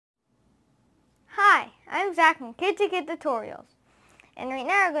I'm Zack from Kid2Kid Tutorials, and right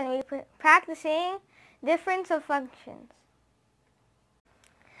now we're going to be practicing difference of functions.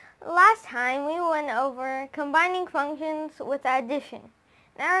 Last time we went over combining functions with addition.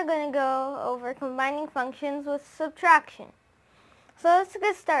 Now we're going to go over combining functions with subtraction. So let's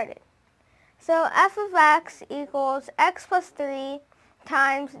get started. So f of x equals x plus 3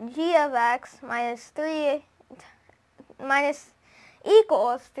 times g of x minus 3 minus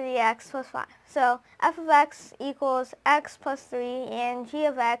equals 3x plus 5. So f of x equals x plus 3 and g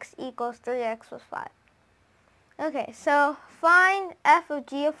of x equals 3x plus 5. Okay, so find f of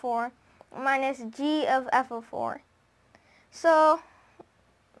g of 4 minus g of f of 4. So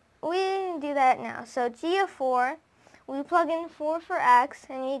we do that now. So g of 4, we plug in 4 for x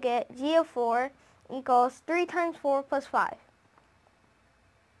and we get g of 4 equals 3 times 4 plus 5.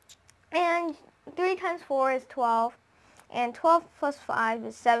 And 3 times 4 is 12. And 12 plus 5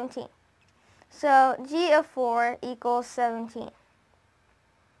 is 17. So g of 4 equals 17.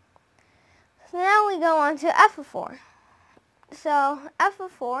 So now we go on to f of 4. So f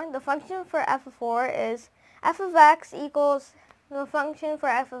of 4, the function for f of 4 is f of x equals, the function for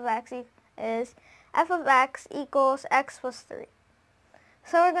f of x is f of x equals x plus 3.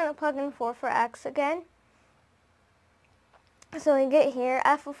 So we're going to plug in 4 for x again. So we get here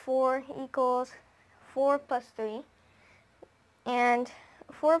f of 4 equals 4 plus 3. And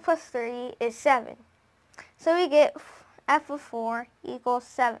 4 plus 3 is 7. So we get f of 4 equals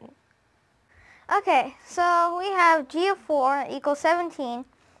 7. Okay, so we have g of 4 equals 17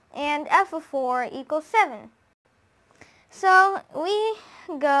 and f of 4 equals 7. So we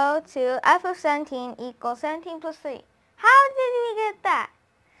go to f of 17 equals 17 plus 3. How did we get that?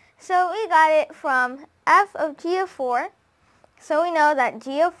 So we got it from f of g of 4. So we know that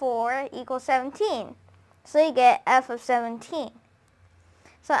g of 4 equals 17. So you get f of 17.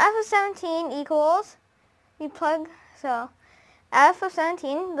 So f of 17 equals, we plug, so f of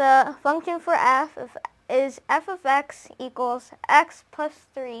 17, the function for f is f of x equals x plus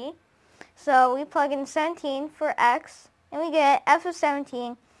 3. So we plug in 17 for x, and we get f of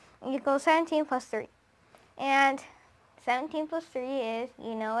 17 equals 17 plus 3. And 17 plus 3 is,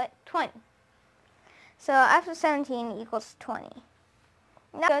 you know it, 20. So f of 17 equals 20.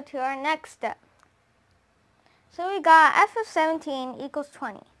 Now go to our next step. So we got f of 17 equals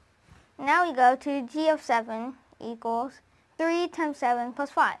 20. Now we go to g of 7 equals 3 times 7 plus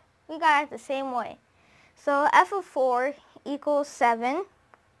 5. We got it the same way. So f of 4 equals 7.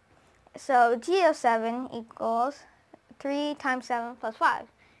 So g of 7 equals 3 times 7 plus 5.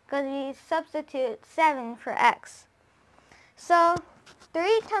 Because we substitute 7 for x. So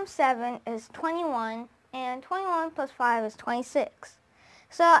 3 times 7 is 21. And 21 plus 5 is 26.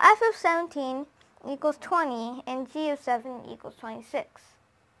 So f of 17 equals 20 and g of 7 equals 26.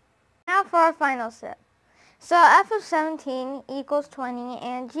 Now for our final step. So f of 17 equals 20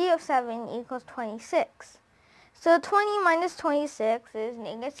 and g of 7 equals 26. So 20 minus 26 is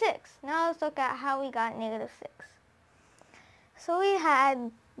negative 6. Now let's look at how we got negative 6. So we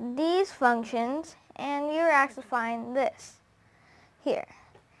had these functions and we were asked to find this here.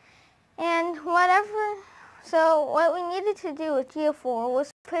 And so what we needed to do with g of 4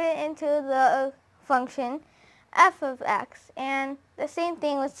 was put it into the function f of x, and the same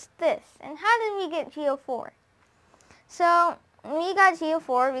thing with this. And how did we get g of 4? So we got g of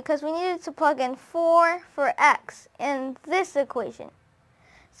 4 because we needed to plug in 4 for x in this equation.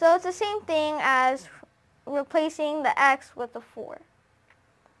 So it's the same thing as replacing the x with the 4.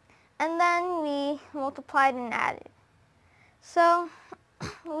 And then we multiplied and added. So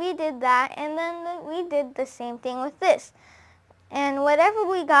we did that, and then we did the same thing with this. And whatever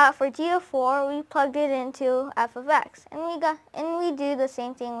we got for g of 4, we plugged it into f of x. And we do the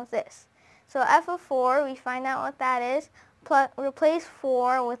same thing with this. So f of 4, we find out what that is, replace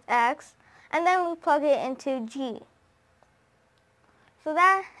 4 with x, and then we plug it into g. So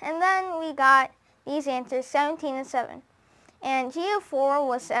and then we got these answers, 17 and 7. And g of 4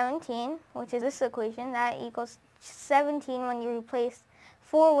 was 17, which is this equation, that equals 17 when you replace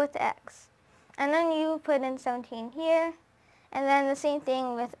 4 with x. And then you put in 17 here. And then the same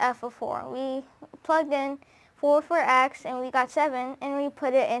thing with f of 4. We plugged in 4 for x and we got 7 and we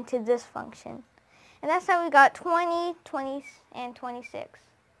put it into this function. And that's how we got 20, 20, and 26.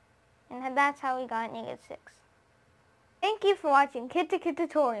 And that's how we got negative 6. Thank you for watching Kid2Kid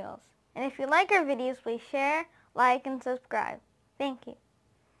Tutorials. And if you like our videos, please share, like, and subscribe. Thank you.